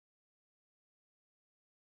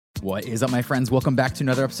What is up, my friends? Welcome back to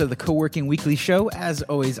another episode of the Co-working Weekly Show. As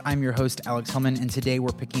always, I'm your host, Alex Hellman, and today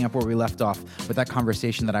we're picking up where we left off with that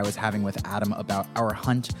conversation that I was having with Adam about our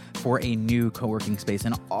hunt for a new co-working space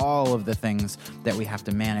and all of the things that we have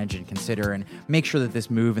to manage and consider and make sure that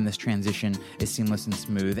this move and this transition is seamless and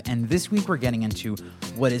smooth. And this week we're getting into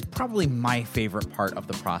what is probably my favorite part of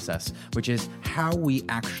the process, which is how we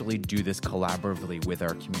actually do this collaboratively with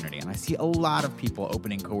our community. And I see a lot of people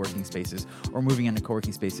opening co-working spaces or moving into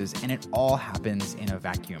co-working spaces, and it all happens in a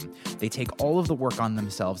vacuum. They take all of the work on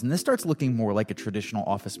themselves, and this starts looking more like a traditional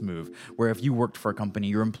office move, where if you worked for a company,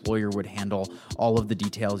 your employer would handle all of the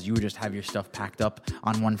details. You would just have your stuff packed up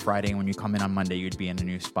on one Friday, and when you come in on Monday, you'd be in a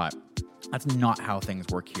new spot. That's not how things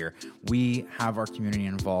work here. We have our community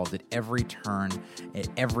involved at every turn, at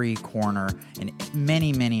every corner, in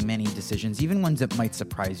many, many, many decisions, even ones that might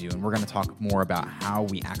surprise you. And we're going to talk more about how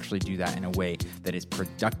we actually do that in a way that is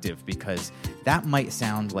productive, because that might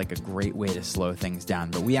sound like a great way to slow things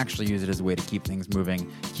down, but we actually use it as a way to keep things moving,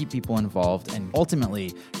 keep people involved, and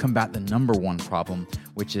ultimately combat the number one problem,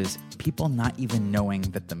 which is people not even knowing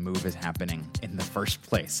that the move is happening in the first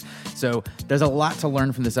place. So there's a lot to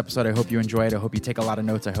learn from this episode. I hope you enjoy it. I hope you take a lot of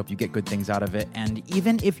notes. I hope you get good things out of it. And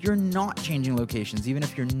even if you're not changing locations, even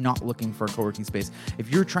if you're not looking for a co-working space, if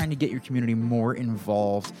you're trying to get your community more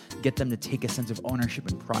involved, get them to take a sense of ownership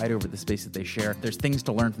and pride over the space that they share, there's things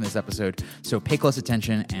to learn from this episode. So pay close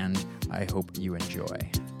attention, and I hope you enjoy.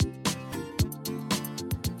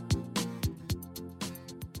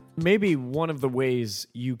 Maybe one of the ways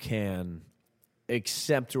you can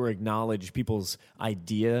accept or acknowledge people's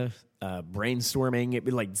idea, brainstorming, it'd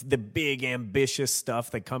be like the big ambitious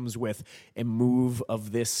stuff that comes with a move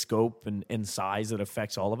of this scope and size that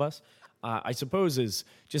affects all of us, I suppose, is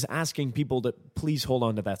just asking people to please hold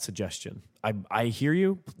on to that suggestion. I hear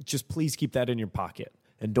you. Just please keep that in your pocket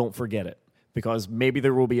and don't forget it, because maybe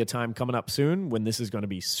there will be a time coming up soon when this is going to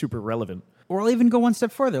be super relevant. Or I'll even go one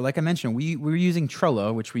step further. Like I mentioned, we're using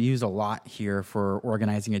Trello, which we use a lot here for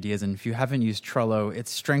organizing ideas. And if you haven't used Trello,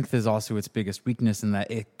 its strength is also its biggest weakness in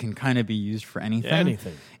that it can kind of be used for anything.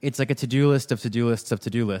 Anything. It's like a to-do list of to-do lists of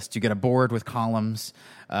to-do lists. You get a board with columns.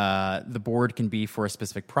 The board can be for a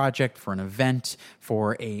specific project, for an event,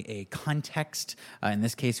 for a context. In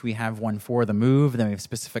this case, we have one for the move. Then we have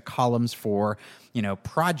specific columns for,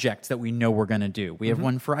 projects that we know we're going to do. We have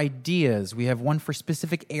one for ideas. We have one for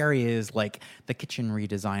specific areas like the kitchen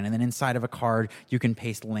redesign. And then inside of a card, you can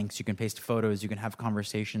paste links, you can paste photos, you can have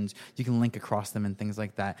conversations, you can link across them and things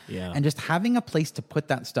like that. Yeah. And just having a place to put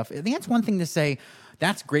that stuff. I think that's one thing to say,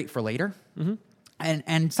 that's great for later.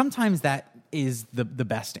 And sometimes that is the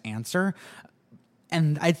best answer.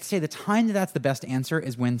 And I'd say the time that's the best answer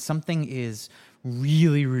is when something is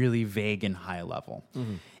really, really vague and high level.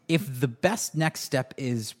 If the best next step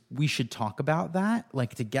is we should talk about that,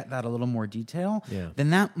 like to get that a little more detail, then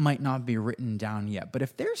that might not be written down yet. But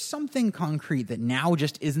if there's something concrete that now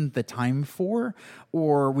just isn't the time for,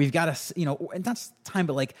 or we've got to, and that's time,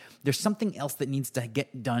 but like there's something else that needs to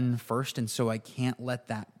get done first, and so I can't let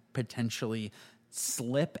that potentially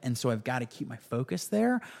slip, and so I've got to keep my focus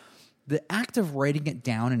there. The act of writing it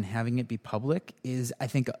down and having it be public is, I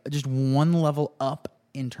think, just one level up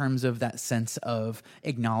in terms of that sense of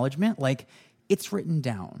acknowledgement. Like, it's written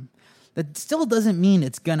down. That still doesn't mean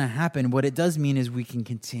it's going to happen. What it does mean is we can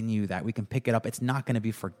continue that. We can pick it up. It's not going to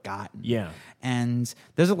be forgotten. Yeah. And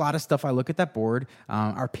there's a lot of stuff. I look at that board.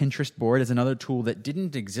 Our Pinterest board is another tool that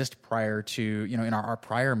didn't exist prior to, in our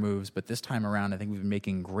prior moves, but this time around, I think we've been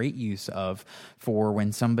making great use of for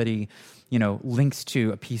when somebody, links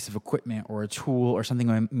to a piece of equipment or a tool or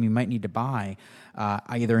something we might need to buy.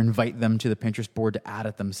 I either invite them to the Pinterest board to add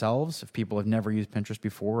it themselves. If people have never used Pinterest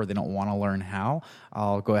before or they don't want to learn how,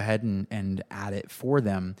 I'll go ahead and add it for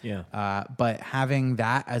them. Yeah. But having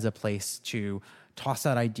that as a place to toss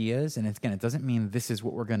out ideas, and it doesn't mean this is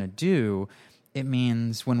what we're going to do. It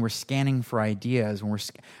means when we're scanning for ideas, when we're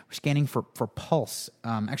scanning for pulse.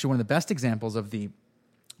 Actually, one of the best examples of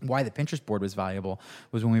why the Pinterest board was valuable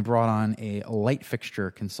was when we brought on a light fixture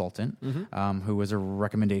consultant who was a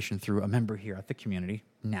recommendation through a member here at the community,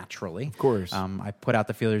 naturally. Of course. I put out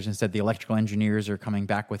the feelers and said the electrical engineers are coming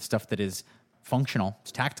back with stuff that is functional,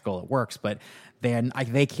 it's tactical, it works, but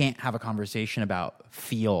they can't have a conversation about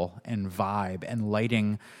feel and vibe and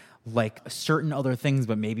lighting like certain other things,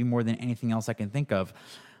 but maybe more than anything else I can think of.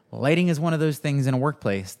 lighting is one of those things in a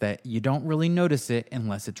workplace that you don't really notice it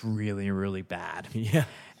unless it's really, really bad. Yeah.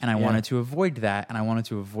 And I wanted to avoid that. And I wanted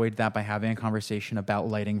to avoid that by having a conversation about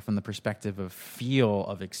lighting from the perspective of feel,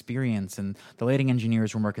 of experience. And the lighting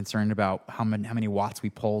engineers were more concerned about how many watts we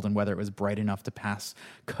pulled and whether it was bright enough to pass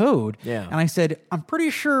code. Yeah. And I said, I'm pretty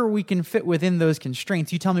sure we can fit within those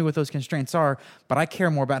constraints. You tell me what those constraints are, but I care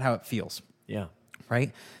more about how it feels. Yeah.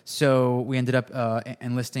 Right? So we ended up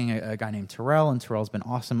enlisting a guy named Terrell, and Terrell's been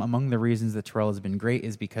awesome. Among the reasons that Terrell has been great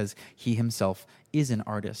is because he himself is an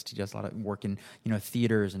artist. He does a lot of work in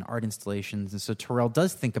theaters and art installations, and so Terrell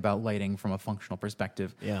does think about lighting from a functional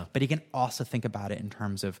perspective. Yeah. But he can also think about it in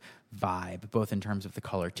terms of vibe, both in terms of the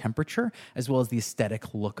color temperature as well as the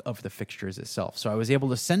aesthetic look of the fixtures itself. So I was able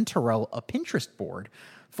to send Terrell a Pinterest board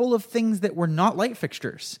full of things that were not light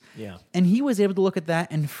fixtures. Yeah. And he was able to look at that,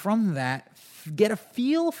 and from that get a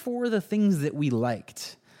feel for the things that we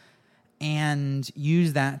liked and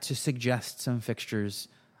use that to suggest some fixtures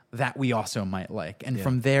that we also might like. And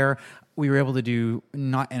from there, we were able to do,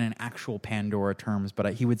 not in an actual Pandora terms,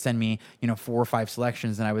 but he would send me 4 or 5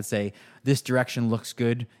 selections, and I would say, this direction looks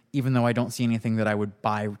good, even though I don't see anything that I would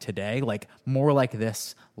buy today, like more like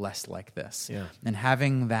this, less like this. Yeah. And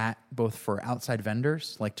having that both for outside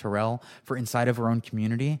vendors like Terrell, for inside of our own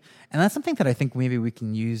community. And that's something that I think maybe we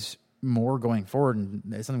can use more going forward, and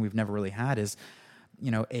it's something we've never really had, is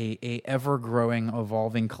a ever-growing,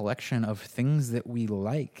 evolving collection of things that we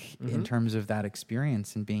like in terms of that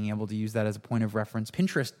experience, and being able to use that as a point of reference.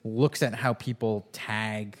 Pinterest looks at how people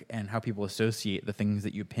tag and how people associate the things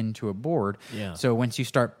that you pin to a board. Yeah. So once you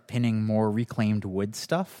start pinning more reclaimed wood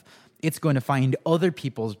stuff, it's going to find other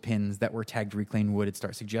people's pins that were tagged reclaimed wood and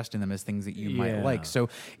start suggesting them as things that you might like. So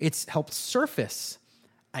it's helped surface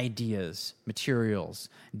ideas, materials,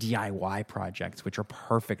 DIY projects, which are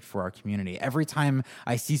perfect for our community. Every time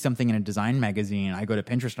I see something in a design magazine, I go to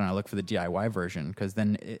Pinterest and I look for the DIY version, because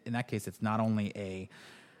then in that case, it's not only a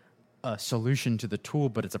solution to the tool,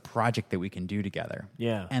 but it's a project that we can do together.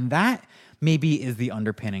 Yeah. And that maybe is the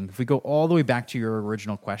underpinning. If we go all the way back to your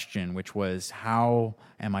original question, which was, how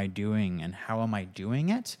am I doing and how am I doing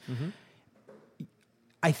it?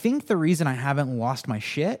 I think the reason I haven't lost my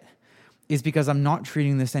shit is because I'm not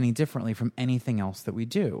treating this any differently from anything else that we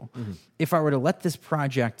do. If I were to let this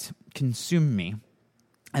project consume me,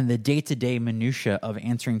 and the day-to-day minutia of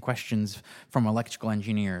answering questions from electrical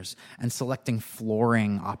engineers and selecting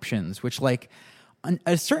flooring options, which, like, at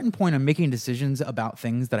a certain point, I'm making decisions about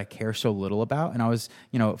things that I care so little about. And I was,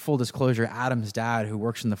 full disclosure, Adam's dad, who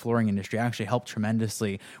works in the flooring industry, actually helped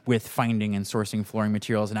tremendously with finding and sourcing flooring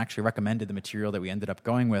materials, and actually recommended the material that we ended up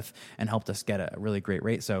going with and helped us get a really great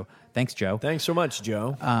rate. So thanks, Joe. Thanks so much,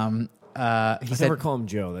 Joe. He said, never call him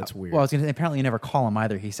Joe. That's weird. Well, I was going to say, apparently you never call him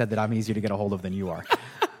either. He said that I'm easier to get a hold of than you are.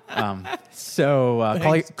 Thanks,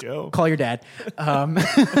 Joe. Call your dad.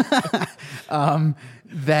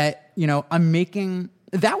 That, I'm making,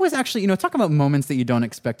 that was actually, talk about moments that you don't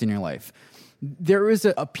expect in your life. There was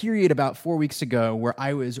a period about 4 weeks ago where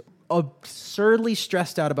I was absurdly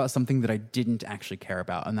stressed out about something that I didn't actually care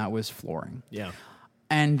about, and that was flooring. Yeah.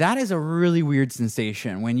 And that is a really weird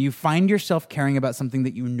sensation when you find yourself caring about something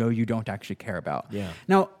that you don't actually care about. Yeah.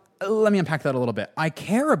 Now, let me unpack that a little bit. I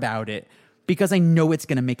care about it because I know it's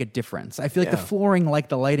going to make a difference. I feel like the flooring, like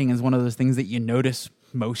the lighting, is one of those things that you notice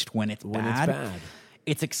most when it's bad.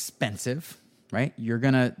 It's expensive, right? You're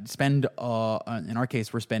going to spend, in our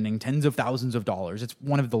case, we're spending tens of thousands of dollars. It's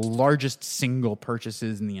one of the largest single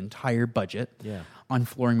purchases in the entire budget on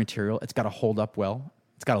flooring material. It's got to hold up well.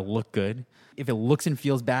 It's got to look good. If it looks and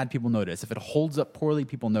feels bad, people notice. If it holds up poorly,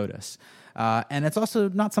 people notice. And it's also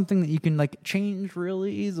not something that you can change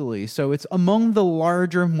really easily. So it's among the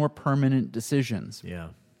larger, more permanent decisions. Yeah.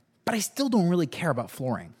 But I still don't really care about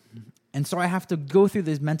flooring. And so I have to go through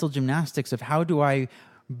these mental gymnastics of how do I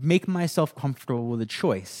make myself comfortable with a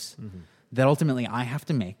choice that ultimately I have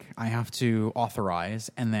to make. I have to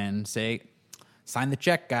authorize and then say, sign the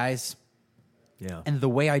check, guys. Yeah. And the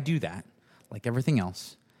way I do that, like everything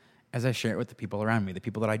else, as I share it with the people around me, the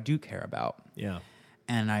people that I do care about. Yeah.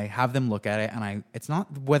 And I have them look at it, and it's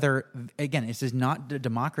not whether, again, this is not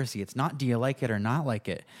democracy. It's not do you like it or not like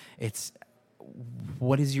it. It's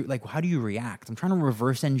what is how do you react? I'm trying to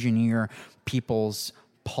reverse engineer people's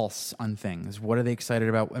pulse on things. What are they excited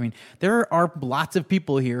about? I mean, there are lots of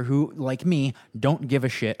people here who, like me, don't give a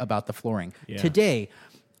shit about the flooring. Yeah. Today,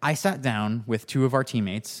 I sat down with 2 of our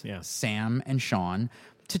teammates, Sam and Sean,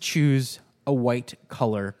 to choose a white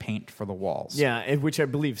color paint for the walls. Yeah, and which I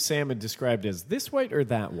believe Sam had described as this white or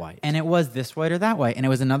that white. And it was this white or that white. And it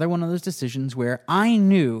was another one of those decisions where I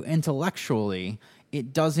knew intellectually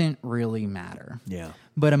it doesn't really matter. Yeah.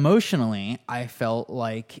 But emotionally, I felt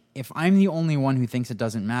like if I'm the only one who thinks it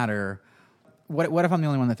doesn't matter, what if I'm the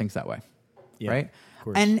only one that thinks that way? Yeah, right? of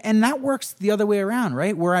course. And that works the other way around,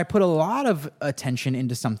 right? Where I put a lot of attention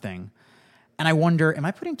into something and I wonder, am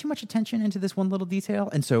I putting too much attention into this one little detail?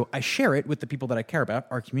 And so I share it with the people that I care about,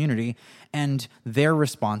 our community, and their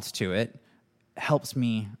response to it helps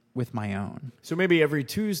me with my own. So maybe every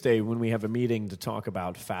Tuesday when we have a meeting to talk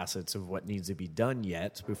about facets of what needs to be done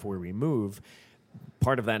yet before we move,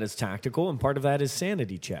 part of that is tactical and part of that is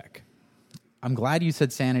sanity check. I'm glad you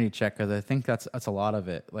said sanity check because I think that's a lot of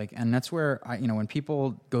it. Like, and that's where when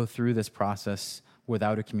people go through this process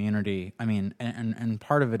without a community, I mean, and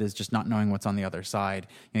part of it is just not knowing what's on the other side.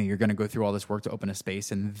 You're going to go through all this work to open a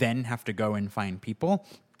space and then have to go and find people.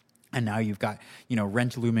 And now you've got,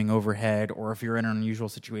 rent looming overhead, or if you're in an unusual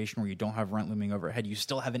situation where you don't have rent looming overhead, you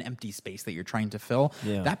still have an empty space that you're trying to fill.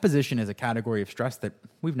 Yeah. That position is a category of stress that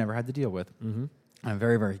we've never had to deal with. Mm-hmm. I'm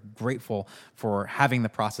very, very grateful for having the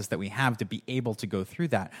process that we have to be able to go through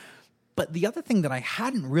that. But the other thing that I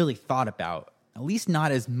hadn't really thought about, at least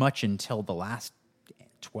not as much until the last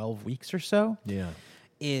 12 weeks or so,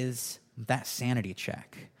 is that sanity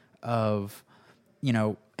check of,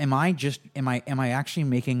 am I actually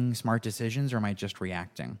making smart decisions or am I just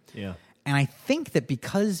reacting? Yeah. And I think that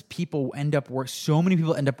because so many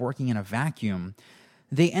people end up working in a vacuum,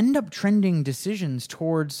 they end up trending decisions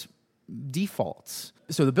towards defaults.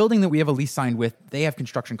 So the building that we have a lease signed with, they have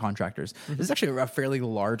construction contractors. Mm-hmm. This is actually a fairly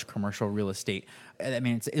large commercial real estate. I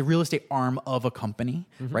mean, it's a real estate arm of a company,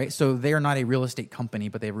 right? So they are not a real estate company,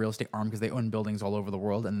 but they have a real estate arm because they own buildings all over the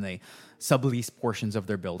world and they sublease portions of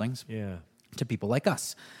their buildings to people like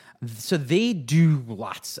us. So they do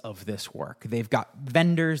lots of this work. They've got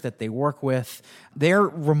vendors that they work with. They're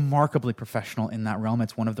remarkably professional in that realm.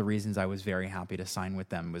 It's one of the reasons I was very happy to sign with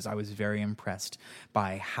them, was I was very impressed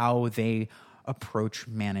by how they approach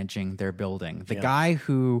managing their building. The guy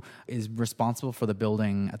who is responsible for the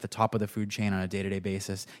building at the top of the food chain on a day-to-day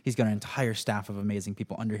basis, he's got an entire staff of amazing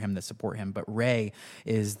people under him that support him. But Ray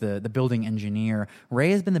is the building engineer.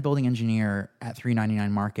 Ray has been the building engineer at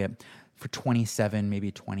 399 Market for 27,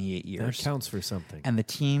 maybe 28 years. That counts for something. And the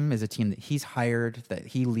team is a team that he's hired, that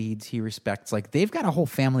he leads, he respects. Like, they've got a whole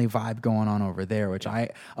family vibe going on over there, which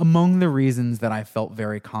among the reasons that I felt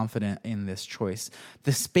very confident in this choice.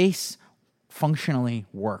 The space functionally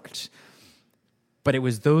worked, but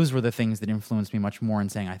those were the things that influenced me much more in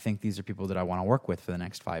saying, I think these are people that I want to work with for the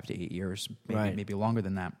next 5 to 8 years, maybe longer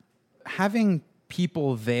than that. Having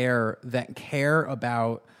people there that care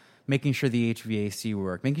about making sure the HVAC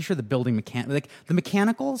work, making sure the building the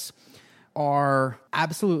mechanicals are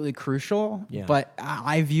absolutely crucial, but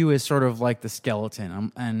I view as sort of like the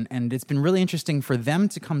skeleton. And it's been really interesting for them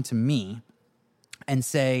to come to me and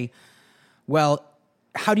say, well,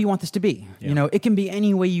 how do you want this to be? It can be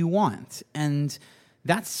any way you want. And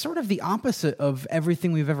that's sort of the opposite of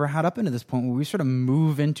everything we've ever had up into this point, where we sort of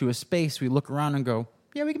move into a space, we look around and go,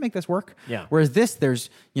 yeah, we can make this work. Yeah. Whereas there's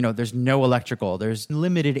no electrical, there's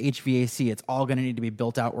limited HVAC. It's all going to need to be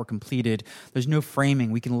built out or completed. There's no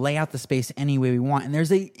framing. We can lay out the space any way we want. And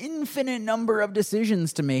there's an infinite number of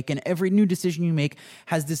decisions to make. And every new decision you make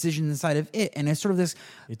has decisions inside of it. And it's sort of this,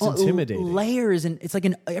 it's intimidating. Layers. And it's like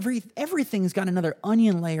everything's got another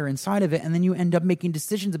onion layer inside of it. And then you end up making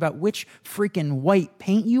decisions about which freaking white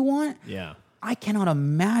paint you want. Yeah. I cannot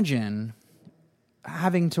imagine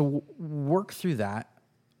having to work through that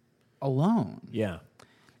alone. Yeah.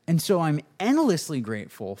 And so I'm endlessly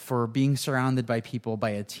grateful for being surrounded by people, by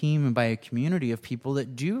a team, and by a community of people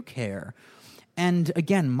that do care. And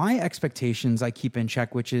again, my expectations I keep in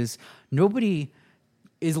check, which is nobody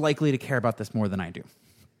is likely to care about this more than I do,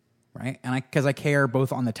 right? And because I care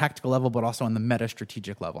both on the tactical level, but also on the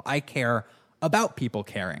meta-strategic level. I care about people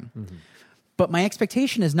caring. Mm-hmm. But my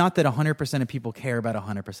expectation is not that 100% of people care about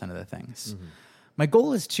 100% of the things. Mm-hmm. My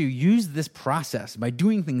goal is to use this process by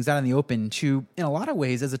doing things out in the open to, in a lot of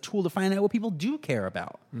ways, as a tool to find out what people do care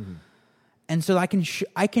about. Mm-hmm. And so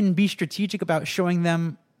I can be strategic about showing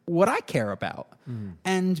them what I care about. Mm-hmm.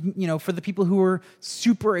 And, for the people who are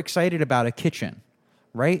super excited about a kitchen,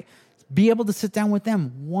 right? Be able to sit down with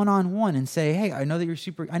them one-on-one and say, hey, I know that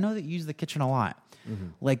you use the kitchen a lot. Mm-hmm.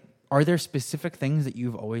 Like, are there specific things that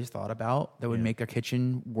you've always thought about that would make a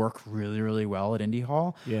kitchen work really, really well at Indie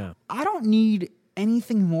Hall? Yeah. I don't need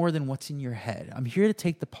anything more than what's in your head. I'm here to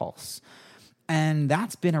take the pulse. And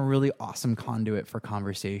that's been a really awesome conduit for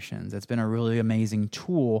conversations. It's been a really amazing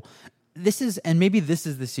tool. Maybe this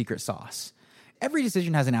is the secret sauce. Every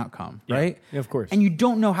decision has an outcome, right? Yeah, of course. And you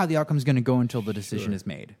don't know how the outcome is going to go until the decision is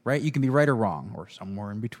made, right? You can be right or wrong or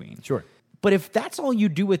somewhere in between. Sure. But if that's all you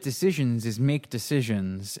do with decisions is make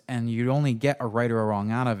decisions and you only get a right or a wrong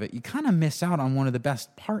out of it, you kind of miss out on one of the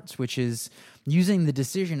best parts, which is using the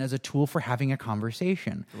decision as a tool for having a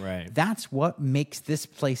conversation. Right. That's what makes this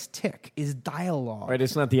place tick, is dialogue. Right.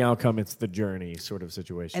 It's not the outcome, it's the journey sort of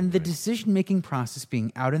situation. And the decision-making process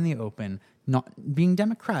being out in the open, not being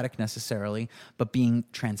democratic necessarily, but being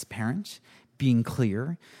transparent, being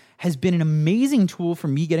clear, has been an amazing tool for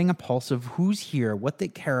me getting a pulse of who's here, what they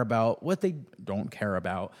care about, what they don't care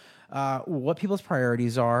about, what people's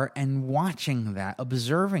priorities are, and watching that,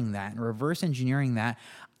 observing that, and reverse engineering that.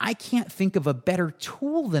 I can't think of a better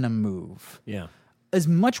tool than a move. Yeah. As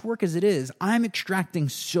much work as it is, I'm extracting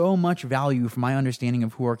so much value from my understanding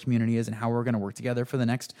of who our community is and how we're going to work together for the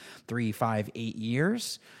next 3, 5, 8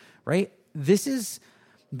 years, right? This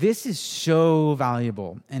is so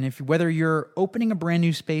valuable. And if whether you're opening a brand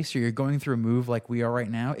new space or you're going through a move like we are right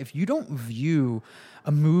now, if you don't view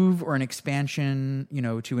a move or an expansion,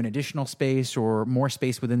 to an additional space or more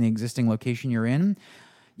space within the existing location you're in,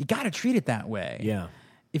 you got to treat it that way. Yeah.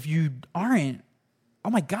 If you aren't, oh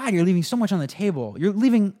my God, you're leaving so much on the table. You're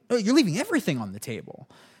leaving everything on the table.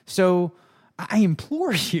 So I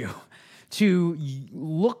implore you to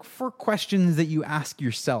look for questions that you ask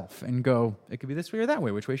yourself and go, it could be this way or that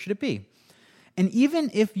way. Which way should it be? And even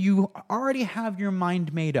if you already have your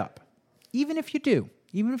mind made up, even if you do,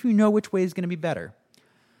 even if you know which way is going to be better,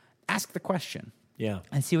 ask the question. Yeah.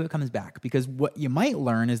 And see what comes back. Because what you might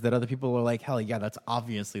learn is that other people are like, hell yeah, that's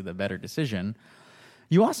obviously the better decision.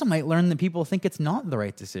 You also might learn that people think it's not the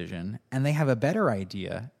right decision and they have a better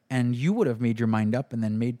idea, and you would have made your mind up and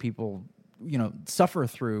then made people, suffer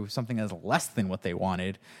through something that's less than what they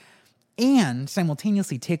wanted, and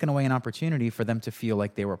simultaneously taken away an opportunity for them to feel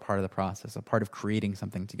like they were part of the process, a part of creating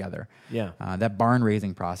something together. Yeah. That barn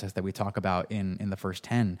raising process that we talk about in the first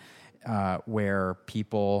 10, where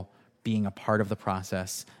people being a part of the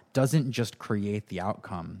process doesn't just create the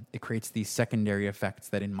outcome. It creates these secondary effects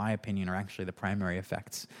that, in my opinion, are actually the primary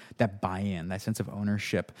effects. That buy-in, that sense of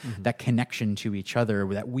ownership, that connection to each other,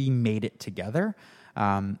 that we made it together.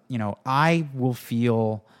 I will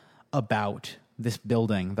feel about this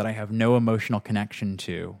building that I have no emotional connection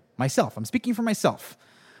to myself. I'm speaking for myself.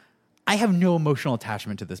 I have no emotional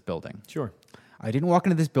attachment to this building. Sure. I didn't walk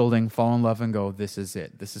into this building, fall in love, and go, this is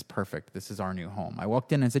it. This is perfect. This is our new home. I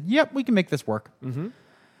walked in and said, yep, we can make this work. Mm-hmm.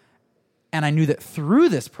 And I knew that through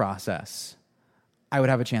this process, I would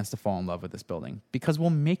have a chance to fall in love with this building because we'll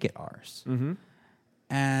make it ours. Mm-hmm.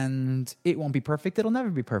 And it won't be perfect. It'll never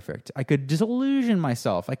be perfect. I could disillusion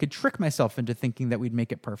myself. I could trick myself into thinking that we'd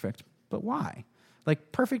make it perfect. But why?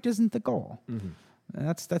 Like, perfect isn't the goal. Mm-hmm.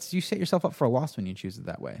 That's you set yourself up for a loss when you choose it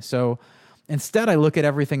that way. So instead, I look at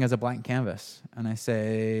everything as a blank canvas. And I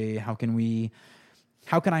say, how can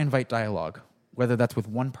I invite dialogue? Whether that's with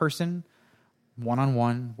one person,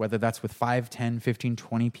 one-on-one, whether that's with 5, 10, 15,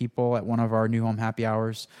 20 people at one of our new home happy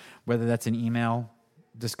hours, whether that's an email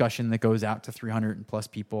discussion that goes out to 300 plus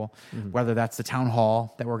people, whether that's the town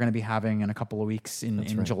hall that we're going to be having in a couple of weeks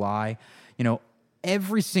in July.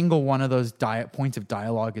 Every single one of those points of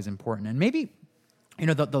dialogue is important. And maybe,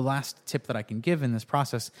 the last tip that I can give in this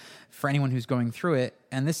process for anyone who's going through it,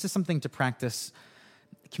 and this is something to practice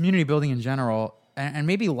community building in general, and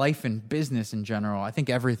maybe life and business in general. I think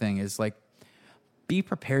everything is like, be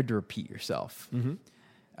prepared to repeat yourself. Mm-hmm.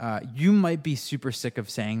 You might be super sick of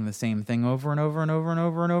saying the same thing over and over and over and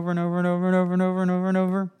over and over and over and over and over and over and over and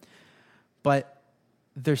over. But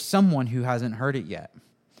there's someone who hasn't heard it yet.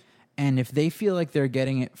 And if they feel like they're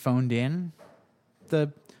getting it phoned in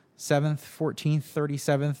the 7th, 14th,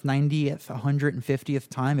 37th, 90th, 150th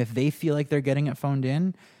time, if they feel like they're getting it phoned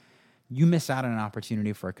in, you miss out on an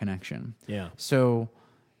opportunity for a connection. Yeah. So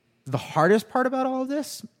the hardest part about all of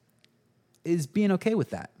this is being okay with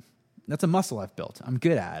that. That's a muscle I've built. I'm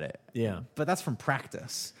good at it. Yeah. But that's from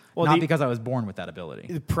practice, not because I was born with that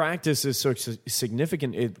ability. Practice is so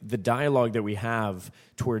significant. The dialogue that we have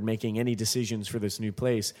toward making any decisions for this new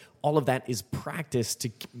place, all of that is practice to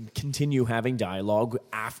continue having dialogue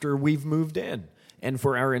after we've moved in and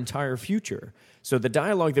for our entire future. So the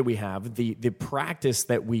dialogue that we have, the practice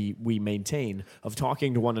that we maintain of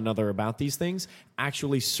talking to one another about these things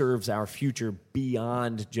actually serves our future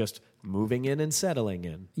beyond just moving in and settling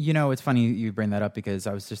in. It's funny you bring that up because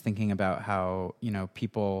I was just thinking about how,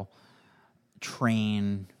 people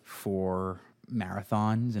train for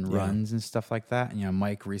marathons and runs and stuff like that. And,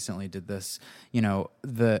 Mike recently did this, and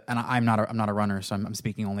I'm not a runner, so I'm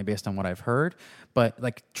speaking only based on what I've heard, but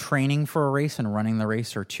like training for a race and running the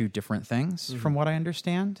race are two different things from what I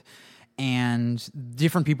understand. And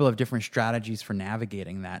different people have different strategies for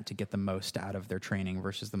navigating that to get the most out of their training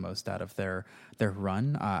versus the most out of their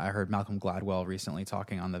run. I heard Malcolm Gladwell recently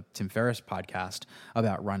talking on the Tim Ferriss podcast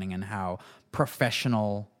about running and how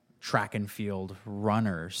professional track and field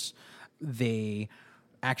runners, they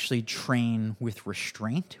actually train with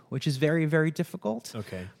restraint, which is very, very difficult.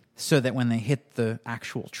 Okay. So that when they hit the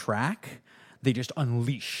actual track, they just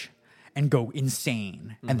unleash and go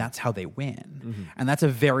insane, and that's how they win. And that's a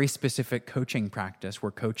very specific coaching practice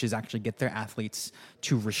where coaches actually get their athletes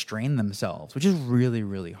to restrain themselves, which is really,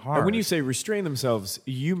 really hard. And when you say restrain themselves,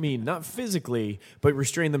 you mean not physically, but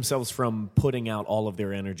restrain themselves from putting out all of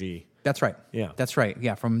their energy. That's right. Yeah. That's right.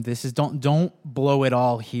 Yeah. From this is don't blow it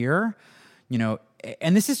all here, you know.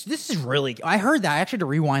 And this is really, I heard that. I actually had to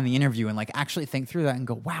rewind the interview and like actually think through that and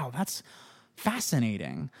go, wow, that's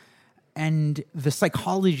fascinating. And the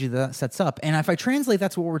psychology that sets up. And if I translate,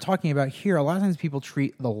 that's what we're talking about here. A lot of times people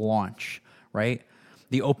treat the launch, right?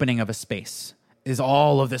 The opening of a space is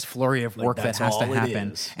all of this flurry of work that has to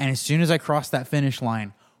happen. And as soon as I cross that finish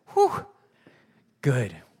line, whew,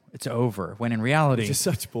 good. It's over. When in reality, it's just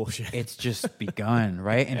such bullshit. It's just begun,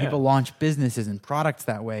 right? And people launch businesses and products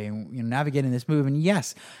that way, and navigating this move. And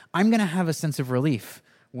yes, I'm going to have a sense of relief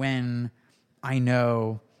when I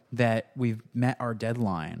know that we've met our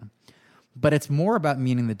deadline. But it's more about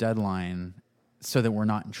meeting the deadline so that we're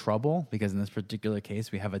not in trouble, because in this particular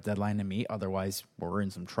case, we have a deadline to meet. Otherwise, we're in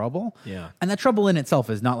some trouble. Yeah. And that trouble in itself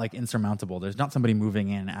is not like insurmountable. There's not somebody moving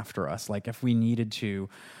in after us. Like if we needed to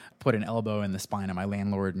put an elbow in the spine of my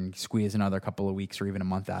landlord and squeeze another couple of weeks or even a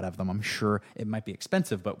month out of them, I'm sure it might be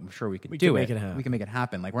expensive, but I'm sure we could do it. We can make it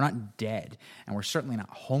happen. Like we're not dead, and we're certainly not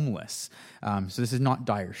homeless. So this is not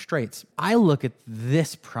dire straits. I look at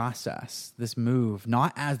this process, this move,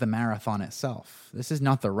 not as the marathon itself. This is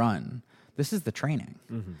not the run. This is the training.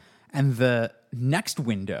 And the next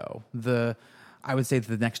window, I would say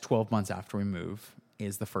the next 12 months after we move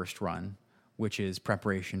is the first run, which is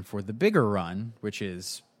preparation for the bigger run, which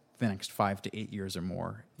is the next 5 to 8 years or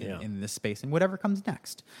more in this space and whatever comes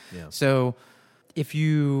next. Yeah. So if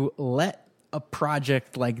you let a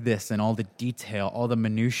project like this and all the detail, all the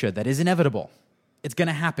minutia that is inevitable, it's going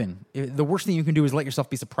to happen. The worst thing you can do is let yourself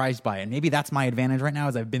be surprised by it. And maybe that's my advantage right now,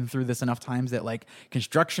 as I've been through this enough times that like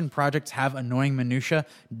construction projects have annoying minutia.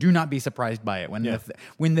 Do not be surprised by it.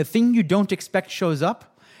 When the thing you don't expect shows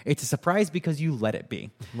up, it's a surprise because you let it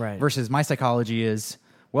be. Right. Versus my psychology is,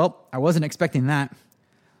 well, I wasn't expecting that.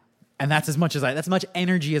 And that's as much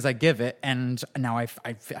energy as I give it, and now I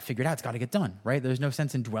figured out it's got to get done, right? There's no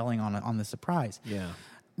sense in dwelling on the surprise. Yeah,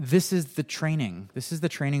 this is the training. This is the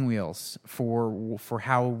training wheels for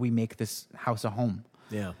how we make this house a home.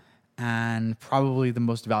 Yeah, and probably the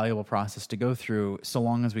most valuable process to go through, so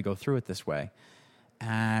long as we go through it this way.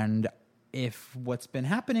 And if what's been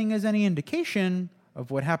happening is any indication of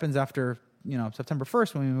what happens after September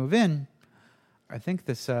 1st when we move in, I think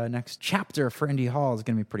this next chapter for Indy Hall is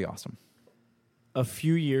going to be pretty awesome. A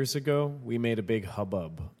few years ago, we made a big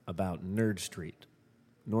hubbub about Nerd Street,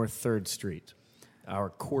 North 3rd Street, our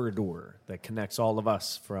corridor that connects all of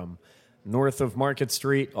us from north of Market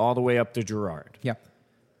Street all the way up to Girard. Yep.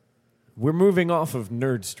 We're moving off of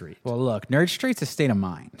Nerd Street. Well, look, Nerd Street's a state of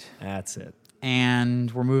mind. That's it.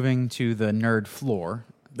 And we're moving to the nerd floor.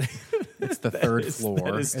 It's the third floor.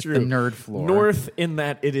 That is it's true. The nerd floor. North in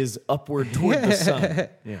that it is upward toward the sun.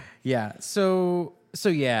 Yeah. Yeah. So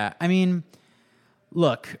yeah. I mean,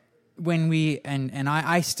 look, when we and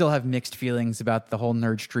I still have mixed feelings about the whole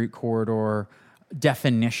Nerd Street corridor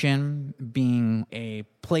definition being a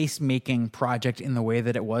place-making project in the way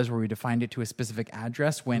that it was, where we defined it to a specific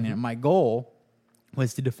address, when my goal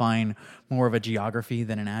was to define more of a geography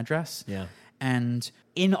than an address. Yeah. And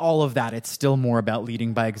in all of that, it's still more about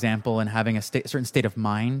leading by example and having a certain state of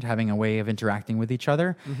mind, having a way of interacting with each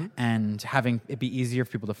other, and having it be easier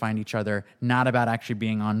for people to find each other, not about actually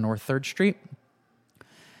being on North 3rd Street.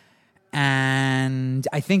 And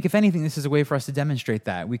I think, if anything, this is a way for us to demonstrate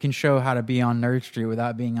that. We can show how to be on Nerd Street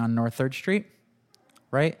without being on North 3rd Street,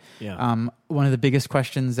 right? Yeah. One of the biggest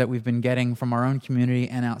questions that we've been getting from our own community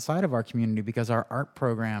and outside of our community, because our art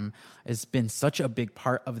program has been such a big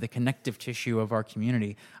part of the connective tissue of our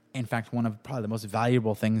community. In fact, one of probably the most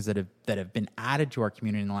valuable things that have been added to our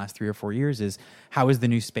community in the last 3 or 4 years is, how is the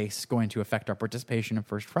new space going to affect our participation in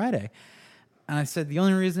First Friday? And I said, the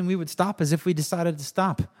only reason we would stop is if we decided to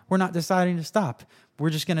stop. We're not deciding to stop. We're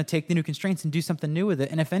just going to take the new constraints and do something new with it.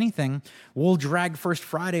 And if anything, we'll drag First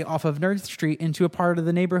Friday off of Nerd Street into a part of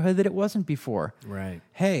the neighborhood that it wasn't before. Right.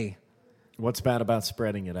 Hey. What's bad about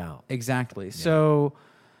spreading it out? Exactly. Yeah. So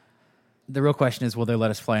the real question is, will they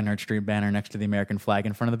let us fly a Nerd Street banner next to the American flag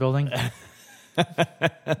in front of the building?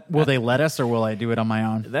 Will they let us, or will I do it on my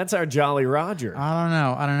own? That's our Jolly Roger.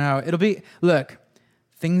 I don't know. It'll be, look,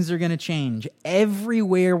 things are going to change.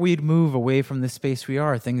 Everywhere we'd move away from the space we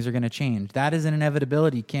are, things are going to change. That is an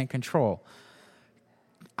inevitability you can't control.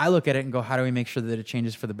 I look at it and go, how do we make sure that it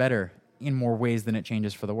changes for the better in more ways than it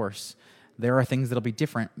changes for the worse? There are things that'll be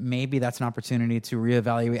different. Maybe that's an opportunity to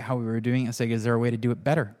reevaluate how we were doing it and say, is there a way to do it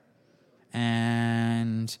better?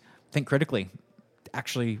 And think critically.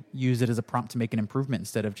 Actually use it as a prompt to make an improvement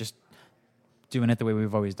instead of just doing it the way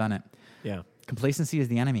we've always done it. Yeah. Complacency is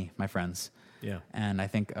the enemy, my friends. Yeah. And I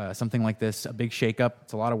think something like this, a big shakeup,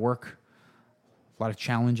 it's a lot of work, a lot of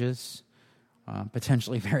challenges,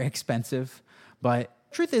 potentially very expensive. But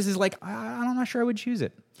truth is like, I'm not sure I would choose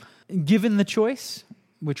it. Given the choice,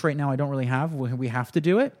 which right now I don't really have, we have to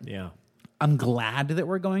do it. Yeah. I'm glad that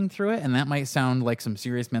we're going through it, and that might sound like some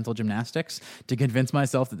serious mental gymnastics to convince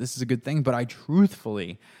myself that this is a good thing, but I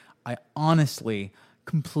honestly,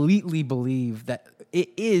 completely believe that it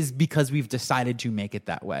is because we've decided to make it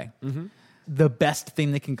that way. Mm-hmm. The best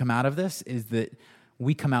thing that can come out of this is that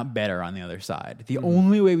we come out better on the other side. The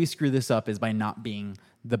only way we screw this up is by not being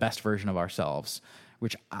the best version of ourselves,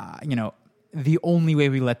 which, the only way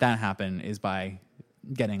we let that happen is by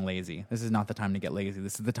getting lazy. This is not the time to get lazy.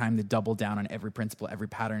 This is the time to double down on every principle, every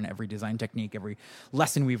pattern, every design technique, every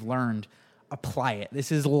lesson we've learned. Apply it.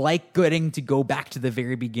 This is like getting to go back to the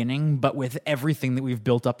very beginning, but with everything that we've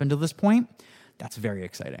built up until this point. That's very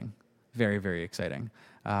exciting. Very, very exciting.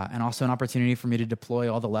 And also an opportunity for me to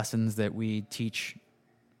deploy all the lessons that we teach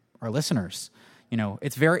our listeners.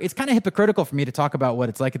 It's kind of hypocritical for me to talk about what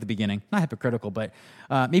it's like at the beginning. Not hypocritical, but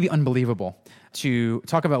maybe unbelievable to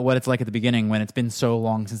talk about what it's like at the beginning when it's been so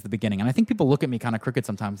long since the beginning. And I think people look at me kind of crooked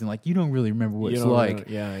sometimes and like, you don't really remember what it's like.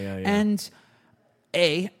 Yeah. And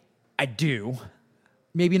I do.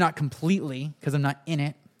 Maybe not completely because I'm not in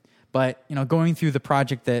it. But, going through the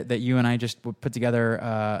project that you and I just put together,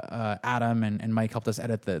 Adam and Mike helped us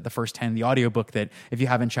edit the first 10, the audiobook that if you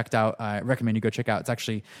haven't checked out, I recommend you go check out. It's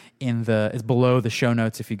actually it's below the show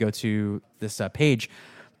notes if you go to this page.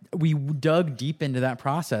 We dug deep into that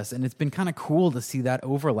process, and it's been kind of cool to see that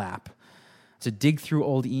overlap, to dig through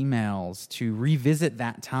old emails, to revisit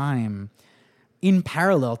that time in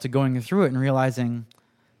parallel to going through it and realizing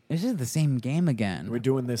this is the same game again. We're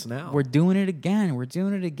doing this now. We're doing it again.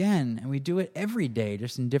 And we do it every day,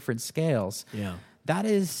 just in different scales. Yeah. That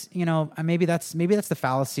is, maybe that's the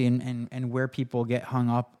fallacy and where people get hung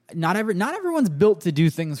up. Not everyone's built to do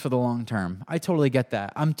things for the long term. I totally get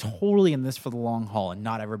that. I'm totally in this for the long haul, and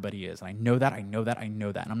not everybody is. And I know that.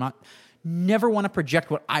 And I'm never want to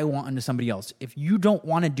project what I want onto somebody else. If you don't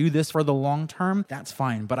want to do this for the long term, that's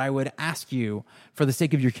fine. But I would ask you, for the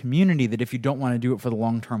sake of your community, that if you don't want to do it for the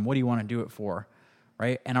long term, what do you want to do it for,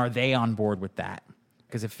 right? And are they on board with that?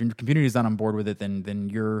 Because if your community is not on board with it, then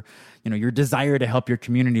your desire to help your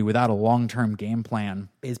community without a long-term game plan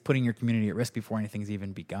is putting your community at risk before anything's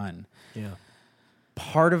even begun. Yeah.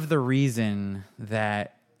 Part of the reason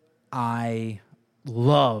that I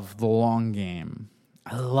love the long game,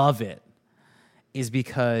 I love it, is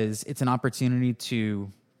because it's an opportunity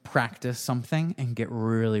to practice something and get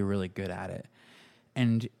really, really good at it.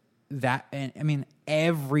 And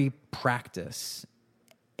every practice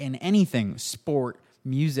in anything, sport,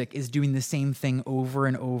 music, is doing the same thing over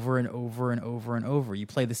and over and over and over and over. You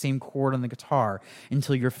play the same chord on the guitar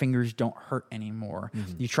until your fingers don't hurt anymore.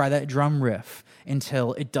 Mm-hmm. You try that drum riff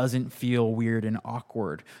until it doesn't feel weird and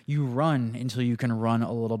awkward. You run until you can run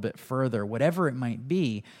a little bit further. Whatever it might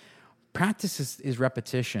be, practice is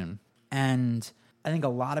repetition. And I think a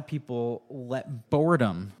lot of people let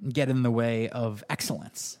boredom get in the way of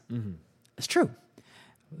excellence. Mm-hmm. It's true.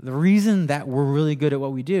 The reason that we're really good at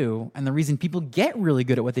what we do, and the reason people get really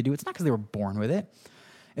good at what they do, it's not because they were born with it.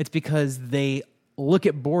 It's because they look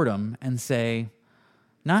at boredom and say,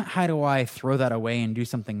 not how do I throw that away and do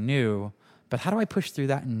something new, but how do I push through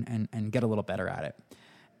that and get a little better at it?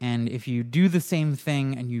 And if you do the same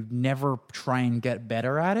thing and you never try and get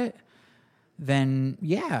better at it, then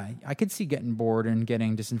yeah, I could see getting bored and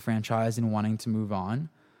getting disenfranchised and wanting to move on.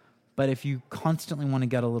 But if you constantly want to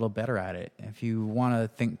get a little better at it, if you want to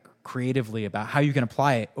think creatively about how you can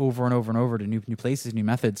apply it over and over and over to new places, new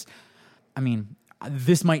methods,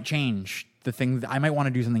 this might change the thing. I might want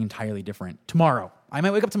to do something entirely different tomorrow. I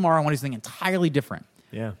might wake up tomorrow and want to do something entirely different.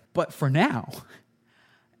 Yeah. But for now,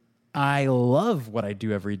 I love what I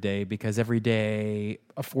do every day because every day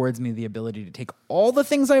affords me the ability to take all the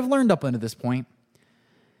things I've learned up until this point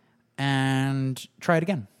and try it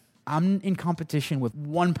again. I'm in competition with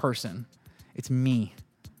one person. It's me.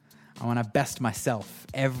 I want to best myself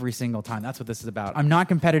every single time. That's what this is about. I'm not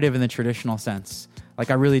competitive in the traditional sense. Like,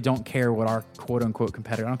 I really don't care what our quote-unquote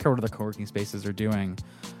competitor, I don't care what other co-working spaces are doing.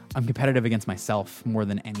 I'm competitive against myself more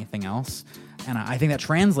than anything else. And I think that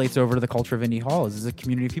translates over to the culture of Indie Hall. Is a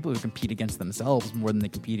community of people who compete against themselves more than they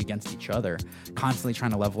compete against each other, constantly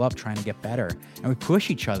trying to level up, trying to get better. And we push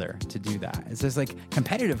each other to do that. It's just like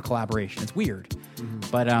competitive collaboration. It's weird.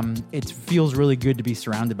 But it feels really good to be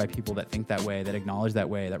surrounded by people that think that way, that acknowledge that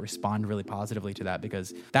way, that respond really positively to that,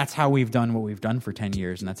 because that's how we've done what we've done for 10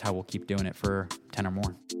 years, and that's how we'll keep doing it for 10 or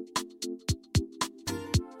more.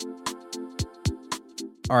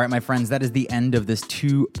 All right, my friends, that is the end of this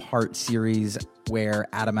 2-part series where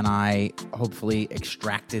Adam and I hopefully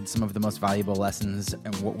extracted some of the most valuable lessons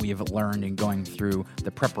and what we have learned in going through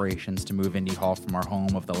the preparations to move Indie Hall from our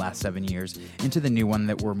home of the last 7 years into the new one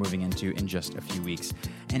that we're moving into in just a few weeks.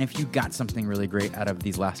 And if you got something really great out of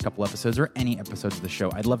these last couple episodes or any episodes of the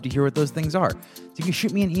show, I'd love to hear what those things are. So you can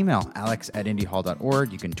shoot me an email,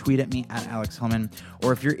 alex@indiehall.org. You can tweet at me @AlexHellman.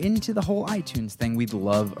 Or if you're into the whole iTunes thing, we'd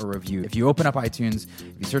love a review. If you open up iTunes,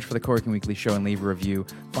 if you search for the Co-working Weekly Show and leave a review,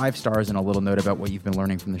 5 stars and a little note about what you've been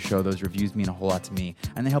learning from the show. Those reviews mean a whole lot to me,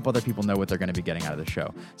 and they help other people know what they're going to be getting out of the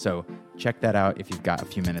show. So check that out if you've got a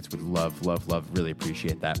few minutes. Would love, really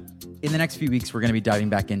appreciate that. In the next few weeks, we're going to be diving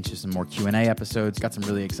back into some more Q&A episodes. Got some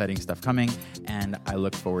really exciting stuff coming, and I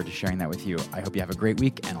look forward to sharing that with you. I hope you have a great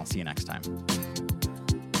week, and I'll see you next time.